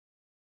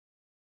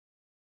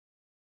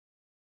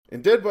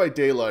In Dead by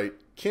Daylight,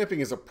 camping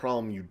is a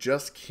problem you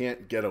just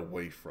can't get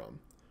away from.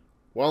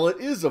 While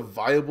it is a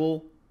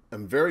viable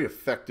and very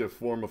effective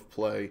form of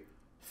play,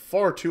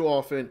 far too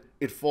often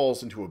it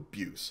falls into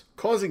abuse,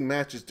 causing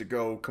matches to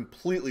go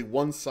completely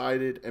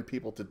one-sided and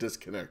people to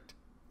disconnect.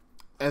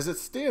 As it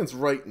stands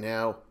right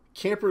now,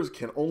 campers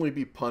can only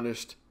be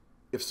punished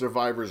if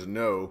survivors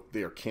know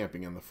they are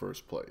camping in the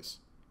first place.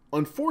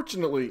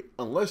 Unfortunately,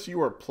 unless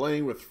you are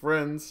playing with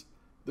friends,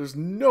 there's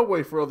no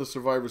way for other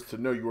survivors to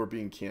know you are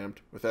being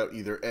camped without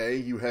either A,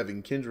 you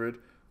having kindred,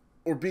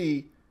 or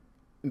B,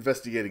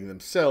 investigating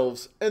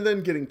themselves and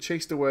then getting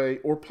chased away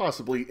or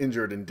possibly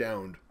injured and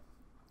downed.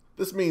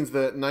 This means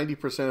that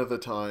 90% of the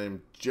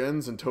time,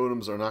 gens and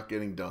totems are not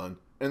getting done,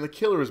 and the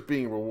killer is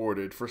being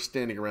rewarded for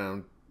standing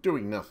around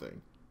doing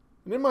nothing.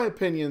 And in my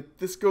opinion,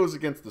 this goes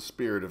against the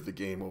spirit of the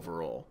game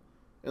overall,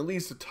 and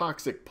leads to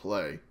toxic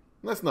play,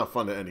 and that's not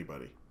fun to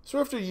anybody. So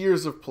after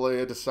years of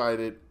play, I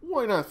decided,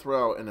 why not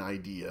throw out an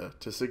idea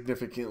to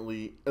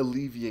significantly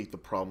alleviate the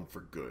problem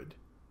for good?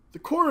 The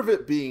core of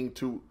it being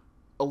to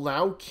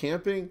allow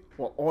camping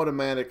while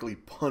automatically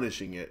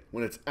punishing it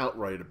when it's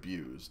outright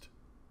abused.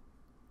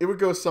 It would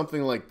go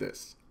something like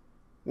this.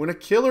 When a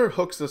killer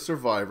hooks a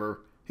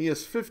survivor, he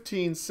has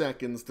 15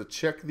 seconds to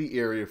check the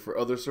area for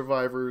other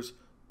survivors,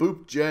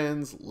 boop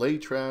gens, lay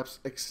traps,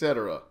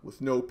 etc.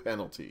 with no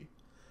penalty.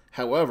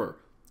 However,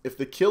 if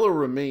the killer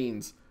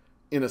remains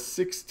in a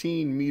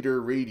 16-meter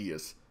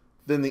radius,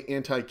 then the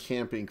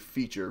anti-camping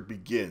feature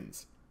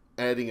begins,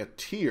 adding a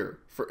tier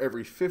for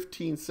every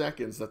 15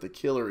 seconds that the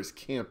killer is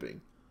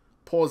camping,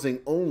 pausing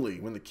only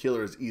when the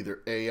killer is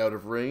either A, out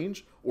of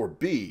range, or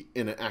B,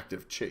 in an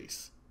active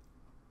chase.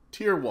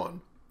 Tier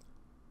 1.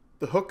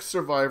 The hook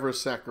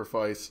survivor's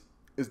sacrifice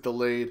is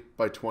delayed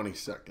by 20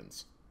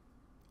 seconds.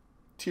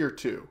 Tier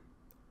 2.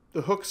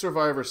 The hook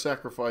survivor's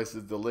sacrifice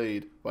is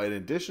delayed by an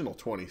additional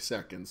 20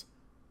 seconds,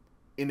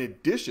 in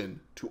addition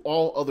to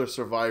all other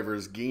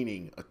survivors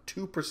gaining a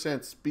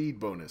 2% speed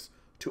bonus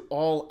to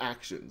all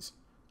actions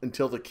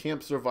until the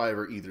camp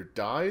survivor either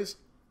dies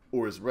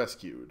or is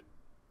rescued.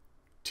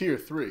 Tier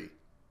 3.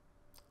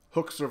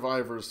 Hook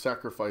survivor's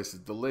sacrifice is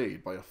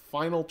delayed by a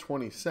final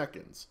 20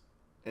 seconds,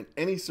 and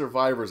any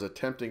survivors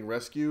attempting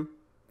rescue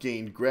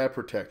gain grab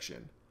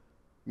protection,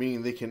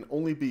 meaning they can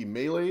only be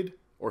meleeed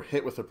or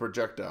hit with a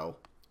projectile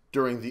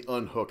during the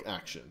unhook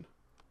action.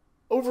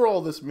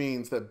 Overall, this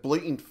means that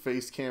blatant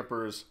face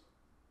campers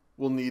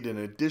will need an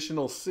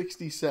additional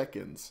 60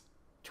 seconds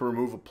to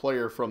remove a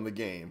player from the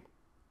game,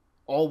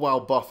 all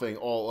while buffing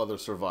all other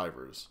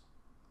survivors.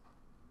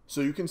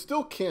 So you can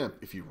still camp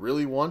if you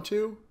really want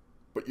to,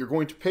 but you're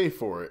going to pay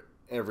for it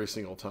every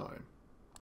single time.